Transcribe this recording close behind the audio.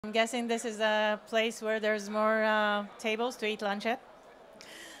I'm guessing this is a place where there's more tables to eat lunch at.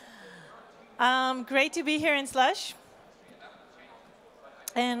 Great to be here in Slush.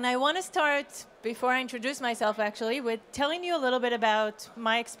 And I want to start, before I introduce myself actually, with telling you a little bit about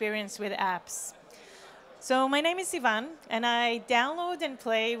my experience with apps. So my name is Sivan, and I download and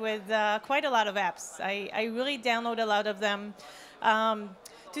play with quite a lot of apps. I really download a lot of them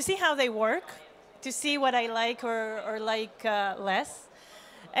to see how they work, to see what I like or like less.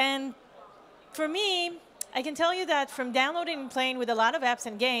 And for me, I can tell you that from downloading and playing with a lot of apps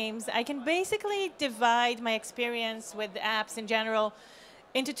and games, I can basically divide my experience with apps in general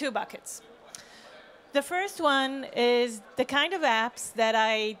into two buckets. The first one is the kind of apps that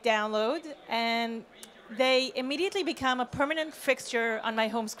I download, and they immediately become a permanent fixture on my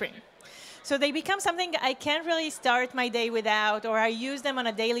home screen. So they become something I can't really start my day without, or I use them on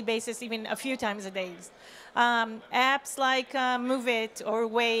a daily basis, even a few times a day. Apps like Move It, or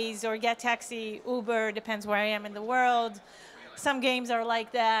Waze, or Get Taxi, Uber, depends where I am in the world. Some games are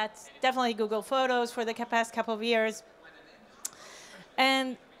like that. Definitely Google Photos for the past couple of years.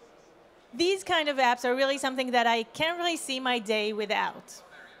 And these kind of apps are really something that I can't really see my day without.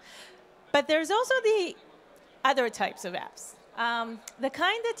 But there's also the other types of apps. The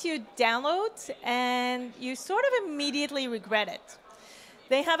kind that you download and you sort of immediately regret it.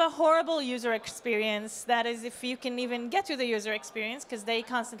 They have a horrible user experience. That is, if you can even get to the user experience, because they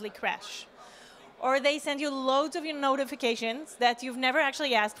constantly crash. Or they send you loads of your notifications that you've never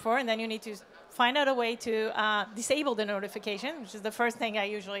actually asked for, and then you need to find out a way to disable the notification, which is the first thing I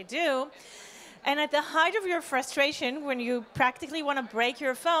usually do. And at the height of your frustration, when you practically want to break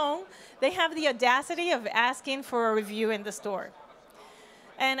your phone, they have the audacity of asking for a review in the store.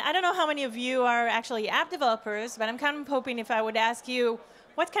 And I don't know how many of you are actually app developers, but I'm kind of hoping if I would ask you,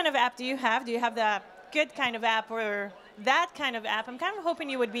 what kind of app do you have? Do you have the good kind of app or that kind of app? I'm kind of hoping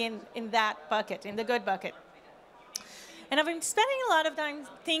you would be in that bucket, in the good bucket. And I've been spending a lot of time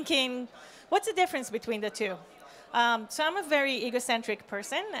thinking, what's the difference between the two? So I'm a very egocentric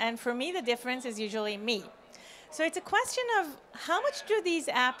person, and for me, the difference is usually me. So it's a question of how much do these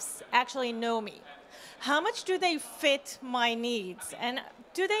apps actually know me? How much do they fit my needs? And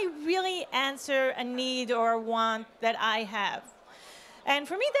do they really answer a need or a want that I have? And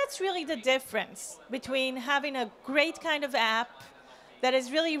for me, that's really the difference between having a great kind of app that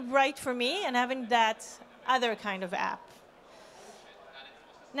is really right for me and having that other kind of app.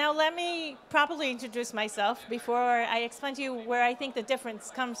 Now, let me properly introduce myself before I explain to you where I think the difference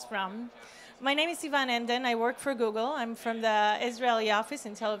comes from. My name is Sivan Enden. I work for Google. I'm from the Israeli office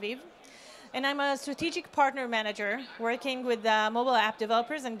in Tel Aviv. And I'm a strategic partner manager working with mobile app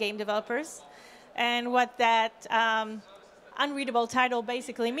developers and game developers. And what that unreadable title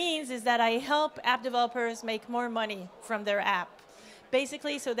basically means is that I help app developers make more money from their app.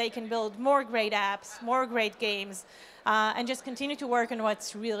 Basically, so they can build more great apps, more great games, and just continue to work on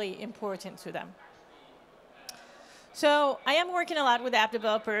what's really important to them. So I am working a lot with app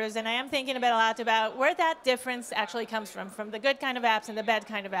developers, and I am thinking a lot about where that difference actually comes from the good kind of apps and the bad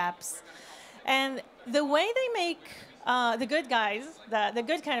kind of apps. And the way they make the good guys, the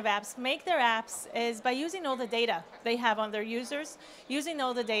good kind of apps, make their apps is by using all the data they have on their users, using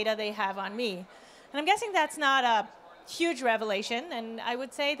all the data they have on me. And I'm guessing that's not a huge revelation, and I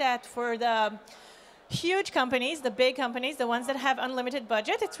would say that for the huge companies, the big companies, the ones that have unlimited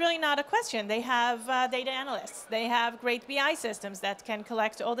budget, it's really not a question. They have data analysts. They have great BI systems that can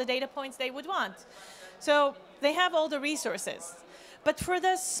collect all the data points they would want. So they have all the resources. But for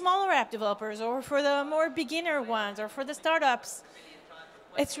the smaller app developers, or for the more beginner ones, or for the startups,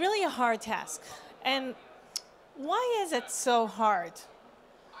 it's really a hard task. And why is it so hard?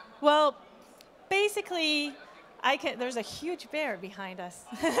 Well, basically, there's a huge bear behind us.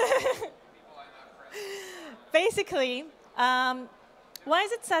 Basically, why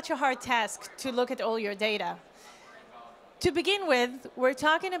is it such a hard task to look at all your data? To begin with, we're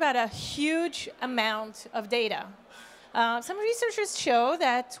talking about a huge amount of data. Some researchers show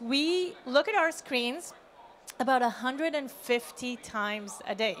that we look at our screens about 150 times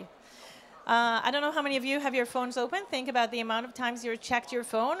a day. I don't know how many of you have your phones open. Think about the amount of times you checked your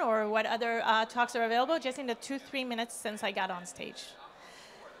phone or what other talks are available just in the 2-3 minutes since I got on stage.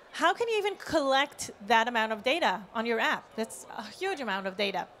 How can you even collect that amount of data on your app? That's a huge amount of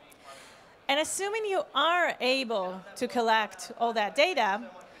data. And assuming you are able to collect all that data,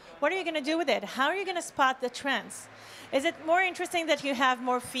 what are you going to do with it? How are you going to spot the trends? Is it more interesting that you have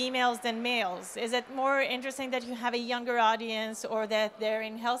more females than males? Is it more interesting that you have a younger audience or that they're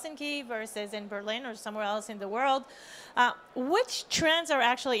in Helsinki versus in Berlin or somewhere else in the world? Which trends are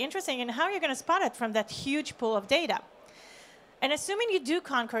actually interesting and how are you going to spot it from that huge pool of data? And assuming you do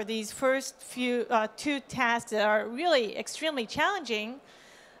conquer these first two tasks that are really extremely challenging,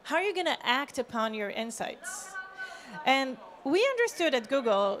 how are you going to act upon your insights? And we understood at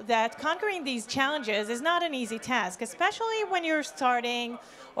Google that conquering these challenges is not an easy task, especially when you're starting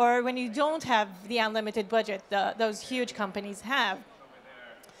or when you don't have the unlimited budget those huge companies have.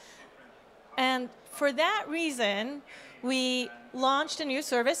 And for that reason, we launched a new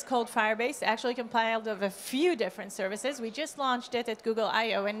service called Firebase, actually compiled of a few different services. We just launched it at Google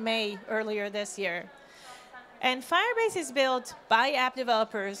I/O in May earlier this year. And Firebase is built by app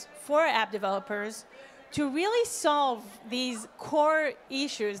developers for app developers to really solve these core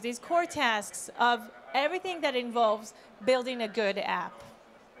issues, these core tasks of everything that involves building a good app.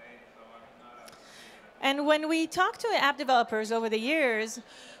 And when we talk to app developers over the years,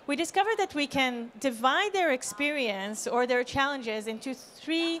 we discovered that we can divide their experience or their challenges into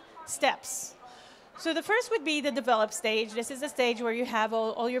 3 steps. So the first would be the develop stage. This is the stage where you have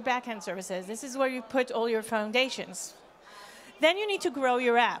all your backend services. This is where you put all your foundations. Then you need to grow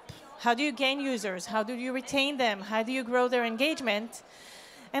your app. How do you gain users? How do you retain them? How do you grow their engagement?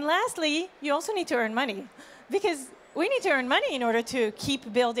 And lastly, you also need to earn money, because we need to earn money in order to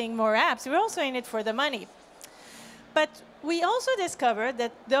keep building more apps. We're also in it for the money. But we also discovered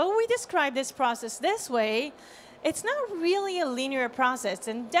that though we describe this process this way, it's not really a linear process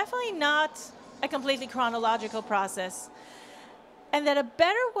and definitely not a completely chronological process. And that a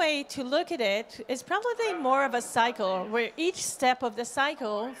better way to look at it is probably more of a cycle, where each step of the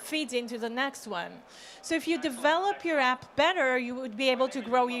cycle feeds into the next one. So if you develop your app better, you would be able to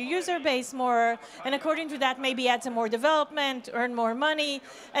grow your user base more, and according to that, maybe add some more development, earn more money,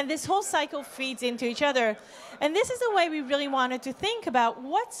 and this whole cycle feeds into each other. And this is the way we really wanted to think about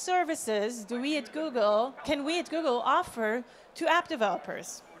what services can we at Google offer to app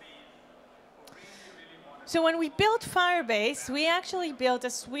developers. So when we built Firebase, we actually built a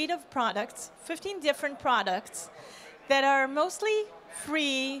suite of products, 15 different products, that are mostly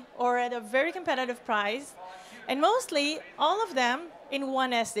free or at a very competitive price, and mostly all of them in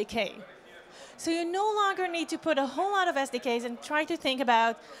one SDK. So you no longer need to put a whole lot of SDKs and try to think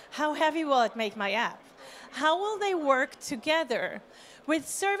about how heavy will it make my app? How will they work together? With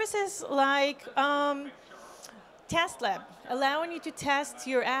services like Test Lab, allowing you to test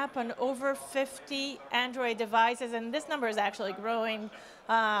your app on over 50 Android devices, and this number is actually growing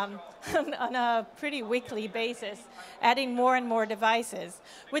on a pretty weekly basis, adding more and more devices.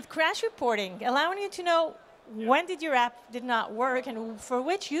 With crash reporting, allowing you to know when did your app did not work and for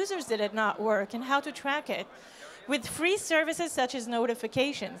which users did it not work and how to track it. With free services such as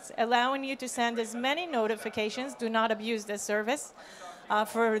notifications, allowing you to send as many notifications, do not abuse this service,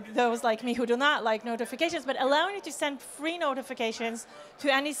 for those like me who do not like notifications, but allowing you to send free notifications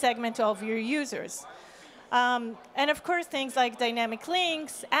to any segment of your users. And of course, things like dynamic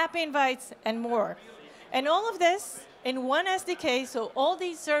links, app invites, and more. And all of this in one SDK, so all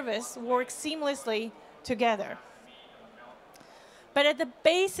these services work seamlessly together. But at the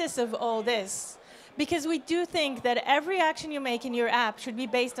basis of all this, because we do think that every action you make in your app should be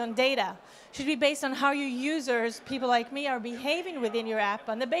based on data, should be based on how your users, people like me, are behaving within your app.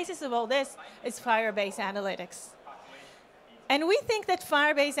 On the basis of all this is Firebase Analytics. And we think that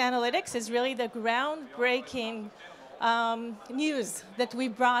Firebase Analytics is really the groundbreaking news that we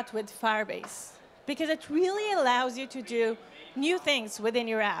brought with Firebase, because it really allows you to do new things within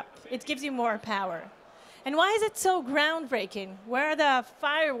your app. It gives you more power. And why is it so groundbreaking? Where are the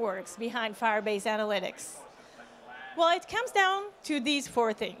fireworks behind Firebase Analytics? Well, it comes down to these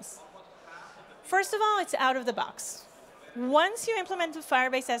 4 things. First of all, it's out of the box. Once you implement the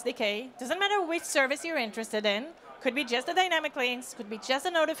Firebase SDK, doesn't matter which service you're interested in, could be just the dynamic links, could be just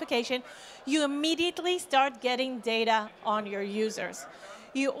a notification, you immediately start getting data on your users.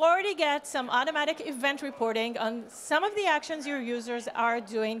 You already get some automatic event reporting on some of the actions your users are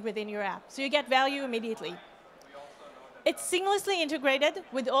doing within your app. So you get value immediately. It's seamlessly integrated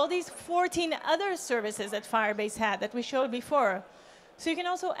with all these 14 other services that Firebase had that we showed before. So you can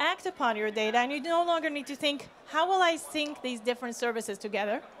also act upon your data, and you no longer need to think, how will I sync these different services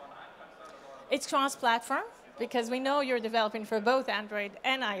together? It's cross-platform, because we know you're developing for both Android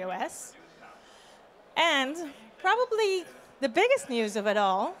and iOS. And probably the biggest news of it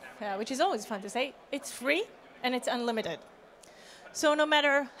all, which is always fun to say, it's free and it's unlimited. So no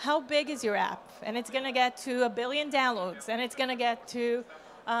matter how big is your app, and it's going to get to 1 billion downloads, and it's going to get to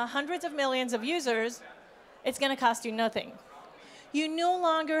hundreds of millions of users, it's going to cost you nothing. You no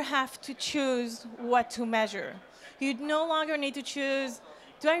longer have to choose what to measure. You no longer need to choose,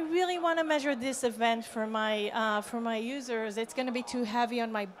 do I really want to measure this event for my users? It's going to be too heavy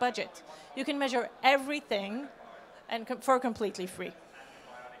on my budget. You can measure everything and for completely free.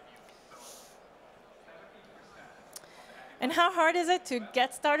 And how hard is it to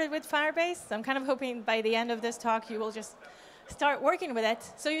get started with Firebase? I'm kind of hoping by the end of this talk you will just start working with it.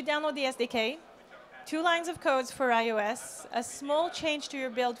 So you download the SDK, 2 lines of codes for iOS, a small change to your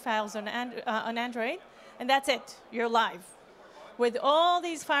build files on Android, and that's it. You're live with all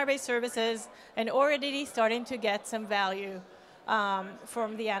these Firebase services and already starting to get some value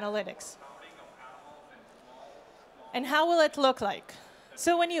from the analytics. And how will it look like?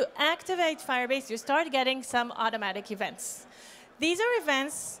 So when you activate Firebase, you start getting some automatic events. These are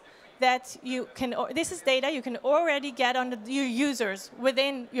events that you can, this is data you can already get on your users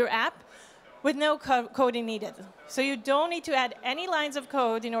within your app with no coding needed. So you don't need to add any lines of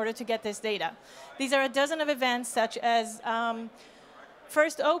code in order to get this data. These are a dozen of events such as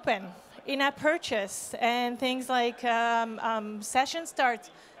first open, in-app purchase, and things like session start.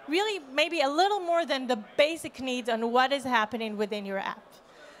 Really, maybe a little more than the basic needs on what is happening within your app.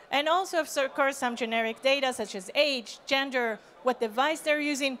 And also, of course, some generic data such as age, gender, what device they're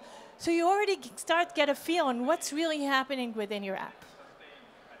using. So you already start to get a feel on what's really happening within your app.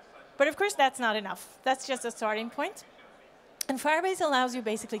 But of course, that's not enough. That's just a starting point. And Firebase allows you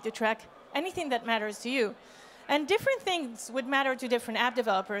basically to track anything that matters to you. And different things would matter to different app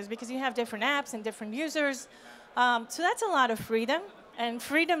developers because you have different apps and different users. So that's a lot of freedom. And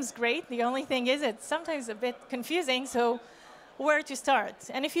freedom's great. The only thing is it's sometimes a bit confusing. So where to start?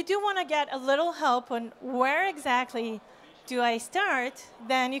 And if you do want to get a little help on where exactly do I start,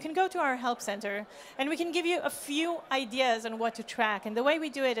 then you can go to our help center, and we can give you a few ideas on what to track. And the way we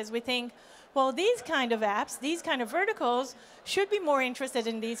do it is we think, well, these kind of apps, these kind of verticals should be more interested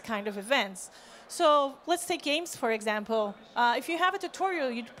in these kind of events. So let's take games, for example. If you have a tutorial,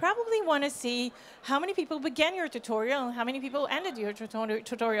 you'd probably want to see how many people began your tutorial and how many people ended your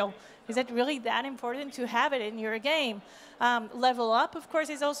tutorial. Is it really that important to have it in your game? Level up, of course,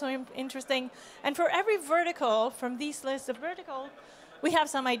 is also interesting. And for every vertical from these lists of verticals, we have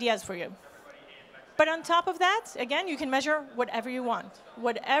some ideas for you. But on top of that, again, you can measure whatever you want.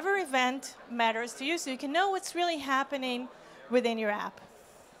 Whatever event matters to you, so you can know what's really happening within your app.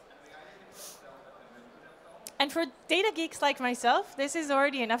 And for data geeks like myself, this is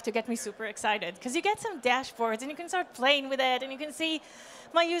already enough to get me super excited, because you get some dashboards, and you can start playing with it, and you can see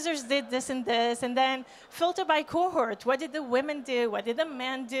my users did this, and then filter by cohort. What did the women do? What did the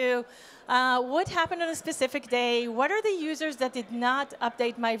men do? What happened on a specific day? What are the users that did not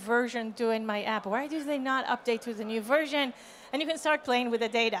update my version do in my app? Why do they not update to the new version? And you can start playing with the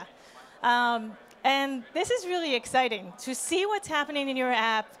data. And this is really exciting, to see what's happening in your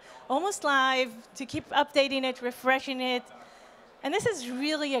app, almost live, to keep updating it, refreshing it. And this is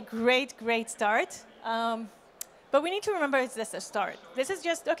really a great, great start. But we need to remember it's just a start. This is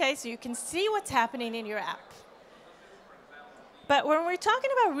just, OK, so you can see what's happening in your app. But when we're talking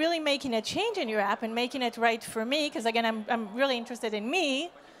about really making a change in your app and making it right for me, because again, I'm really interested in me,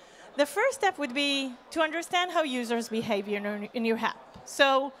 the first step would be to understand how users behave in your app.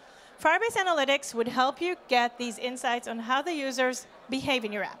 So Firebase Analytics would help you get these insights on how the users behave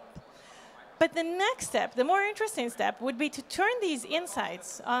in your app. But the next step, the more interesting step, would be to turn these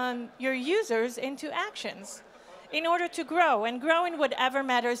insights on your users into actions in order to grow, and grow in whatever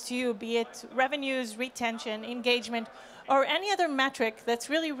matters to you, be it revenues, retention, engagement, or any other metric that's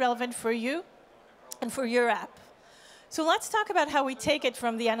really relevant for you and for your app. So let's talk about how we take it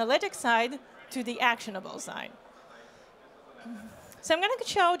from the analytics side to the actionable side. So I'm going to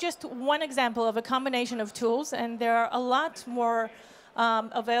show just one example of a combination of tools, and there are a lot more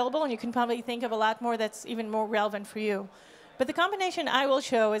available, and you can probably think of a lot more that's even more relevant for you. But the combination I will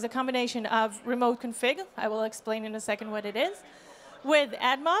show is a combination of remote config. I will explain in a second what it is. With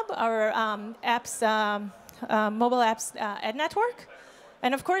AdMob, our mobile apps ad network.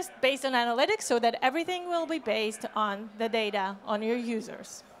 And of course, based on analytics, so that everything will be based on the data on your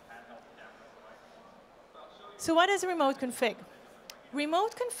users. So what is remote config?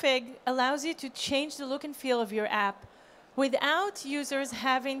 Remote config allows you to change the look and feel of your app without users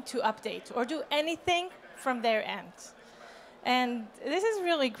having to update or do anything from their end. And this is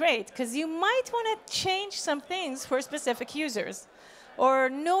really great, because you might want to change some things for specific users or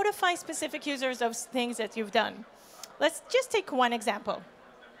notify specific users of things that you've done. Let's just take one example.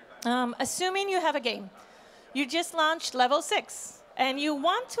 Assuming you have a game. You just launched level 6, and you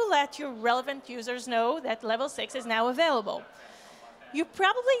want to let your relevant users know that level 6 is now available. You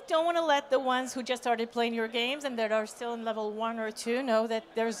probably don't want to let the ones who just started playing your games and that are still in level 1 or 2 know that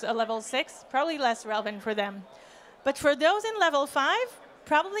there's a level 6. Probably less relevant for them. But for those in level 5,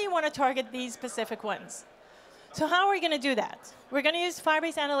 probably you want to target these specific ones. So how are we going to do that? We're going to use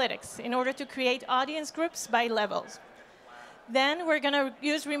Firebase Analytics in order to create audience groups by levels. Then we're going to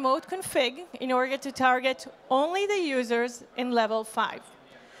use remote config in order to target only the users in level 5.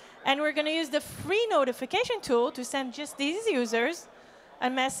 And we're going to use the free notification tool to send just these users a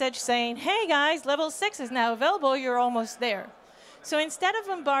message saying, hey guys, level 6 is now available, you're almost there. So instead of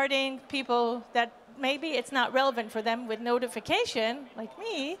bombarding people that maybe it's not relevant for them with notification, like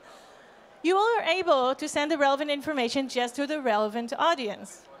me, you are able to send the relevant information just to the relevant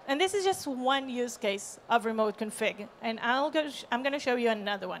audience. And this is just one use case of remote config. And I'm going to show you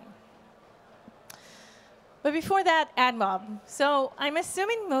another one. But before that, AdMob. So I'm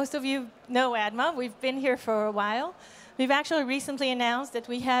assuming most of you know AdMob. We've been here for a while. We've actually recently announced that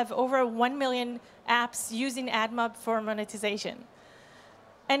we have over 1 million apps using AdMob for monetization.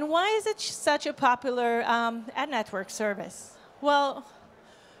 And why is it such a popular ad network service? Well,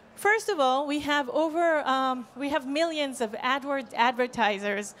 first of all, we have millions of AdWords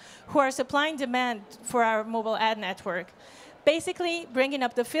advertisers who are supplying demand for our mobile ad network, basically bringing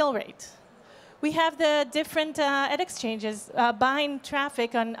up the fill rate. We have the different ad exchanges buying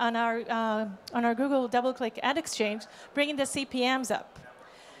traffic on our Google DoubleClick ad exchange, bringing the CPMs up.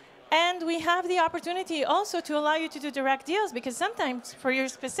 And we have the opportunity also to allow you to do direct deals, because sometimes for your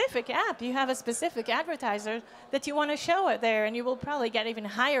specific app, you have a specific advertiser that you want to show it there, and you will probably get even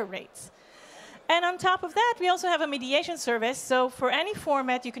higher rates. And on top of that, we also have a mediation service. So for any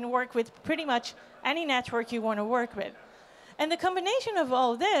format, you can work with pretty much any network you want to work with. And the combination of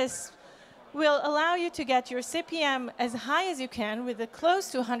all this will allow you to get your CPM as high as you can with a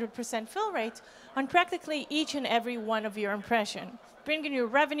close to 100% fill rate on practically each and every one of your impressions, bringing your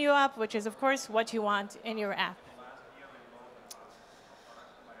revenue up, which is, of course, what you want in your app.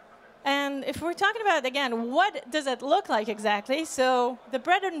 And if we're talking about, again, what does it look like exactly? So the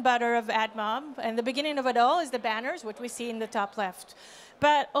bread and butter of AdMob, and the beginning of it all, is the banners, which we see in the top left.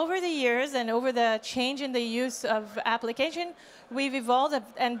 But over the years and over the change in the use of application, we've evolved,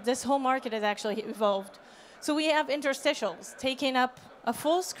 and this whole market has actually evolved. So we have interstitials, taking up a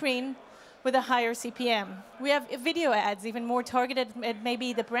full screen with a higher CPM. We have video ads, even more targeted at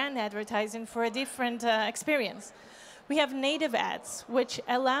maybe the brand advertising for a different experience. We have native ads, which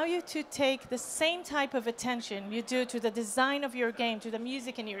allow you to take the same type of attention you do to the design of your game, to the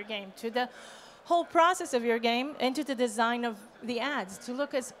music in your game, to the whole process of your game, into the design of the ads, to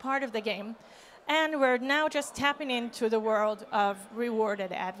look as part of the game. And we're now just tapping into the world of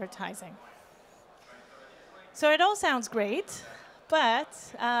rewarded advertising. So it all sounds great. But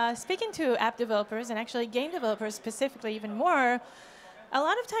speaking to app developers, and actually game developers specifically even more, a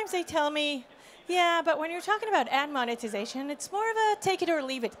lot of times they tell me, yeah, but when you're talking about ad monetization, it's more of a take it or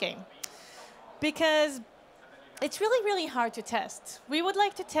leave it game. Because it's really, really hard to test. We would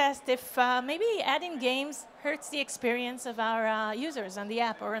like to test if maybe adding games hurts the experience of our users on the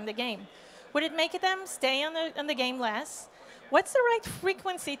app or in the game. Would it make them stay on the game less? What's the right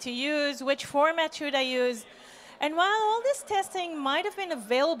frequency to use? Which format should I use? And while all this testing might have been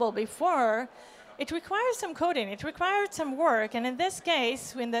available before, it requires some coding. It requires some work. And in this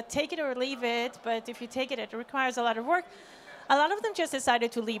case, in the take it or leave it, but if you take it, it requires a lot of work, a lot of them just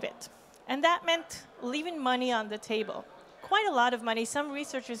decided to leave it. And that meant leaving money on the table. Quite a lot of money. Some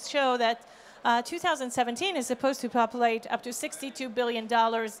researchers show that 2017 is supposed to populate up to $62 billion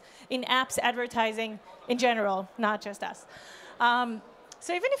in apps advertising in general, not just us.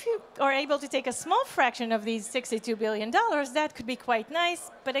 So even if you are able to take a small fraction of these $62 billion, that could be quite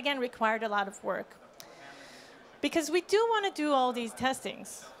nice, but again, required a lot of work. Because we do want to do all these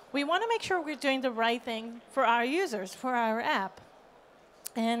testings. We want to make sure we're doing the right thing for our users, for our app.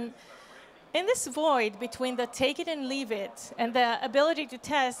 And in this void between the take it and leave it and the ability to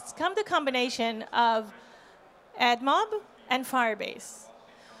test come the combination of AdMob and Firebase.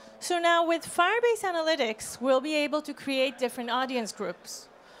 So now with Firebase Analytics, we'll be able to create different audience groups,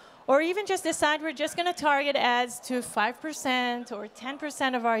 or even just decide we're just going to target ads to 5% or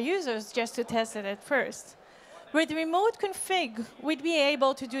 10% of our users just to test it at first. With remote config, we'd be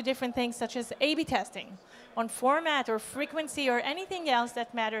able to do different things such as A/B testing on format or frequency or anything else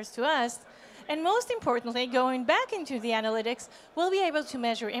that matters to us. And most importantly, going back into the analytics, we'll be able to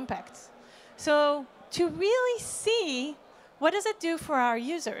measure impact. So to really see what does it do for our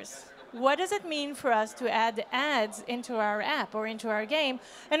users? What does it mean for us to add ads into our app or into our game?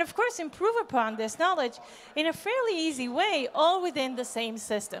 And of course, improve upon this knowledge in a fairly easy way, all within the same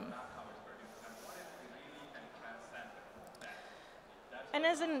system. And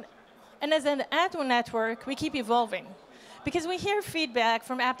as an ad network, we keep evolving. Because we hear feedback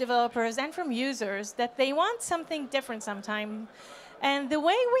from app developers and from users that they want something different sometime. And the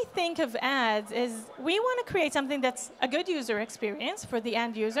way we think of ads is we want to create something that's a good user experience for the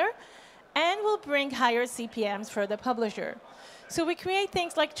end user and will bring higher CPMs for the publisher. So we create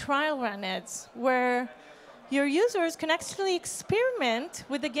things like trial run ads, where your users can actually experiment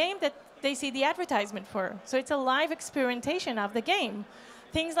with the game that they see the advertisement for. So it's a live experimentation of the game.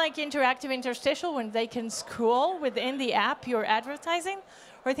 Things like interactive interstitial, when they can scroll within the app you're advertising,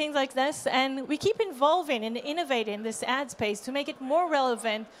 or things like this. And we keep evolving and innovating this ad space to make it more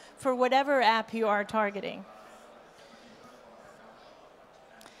relevant for whatever app you are targeting.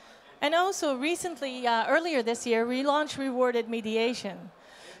 And also, recently, earlier this year, we launched rewarded mediation,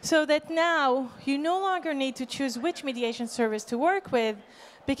 so that now you no longer need to choose which mediation service to work with,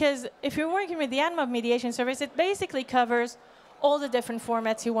 because if you're working with the AdMob mediation service, it basically covers all the different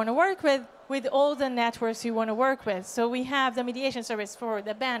formats you want to work with all the networks you want to work with. So we have the mediation service for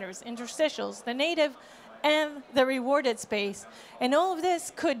the banners, interstitials, the native, and the rewarded space. And all of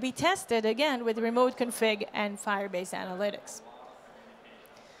this could be tested, again, with remote config and Firebase Analytics.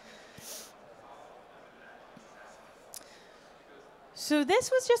 So this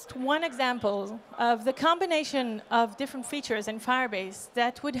was just one example of the combination of different features in Firebase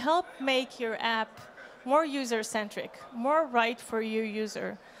that would help make your app more user-centric, more right for your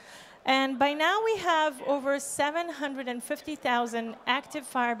user. And by now we have over 750,000 active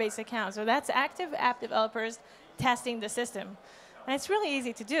Firebase accounts. So that's active app developers testing the system. And it's really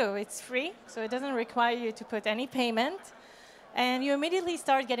easy to do. It's free, so it doesn't require you to put any payment. And you immediately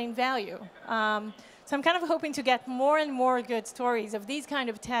start getting value. So I'm kind of hoping to get more and more good stories of these kind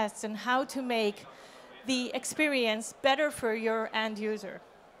of tests and how to make the experience better for your end user.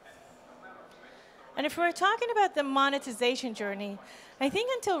 And if we're talking about the monetization journey, I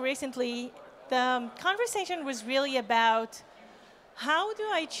think until recently, the conversation was really about how do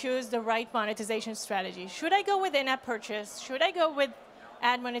I choose the right monetization strategy? Should I go with in-app purchase? Should I go with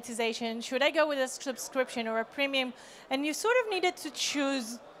ad monetization? Should I go with a subscription or a premium? And you sort of needed to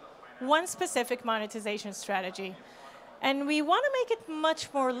choose one specific monetization strategy. And we want to make it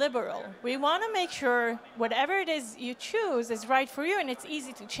much more liberal. We want to make sure whatever it is you choose is right for you and it's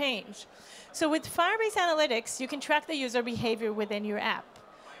easy to change. So with Firebase Analytics, you can track the user behavior within your app.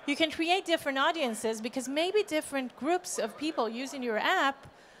 You can create different audiences because maybe different groups of people using your app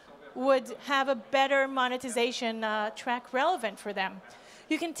would have a better monetization track relevant for them.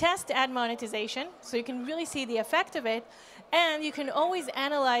 You can test ad monetization, so you can really see the effect of it. And you can always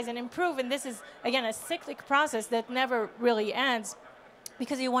analyze and improve. And this is, again, a cyclic process that never really ends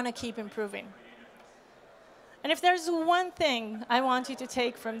because you want to keep improving. And if there's one thing I want you to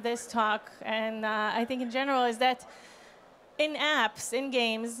take from this talk, and I think in general, is that in apps, in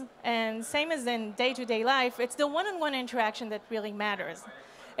games, and same as in day-to-day life, it's the one-on-one interaction that really matters.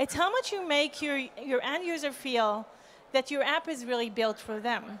 It's how much you make your end user feel that your app is really built for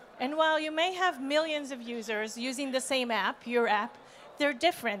them. And while you may have millions of users using the same app, your app, they're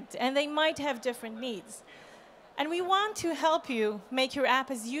different, and they might have different needs. And we want to help you make your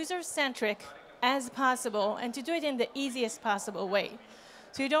app as user-centric as possible, and to do it in the easiest possible way.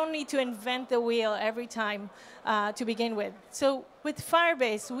 So you don't need to invent the wheel every time to begin with. So with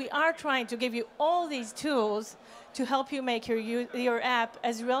Firebase, we are trying to give you all these tools to help you make your app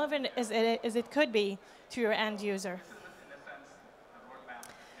as relevant as it could be to your end user.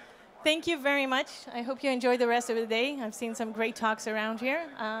 Thank you very much. I hope you enjoy the rest of the day. I've seen some great talks around here.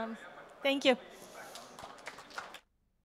 Thank you.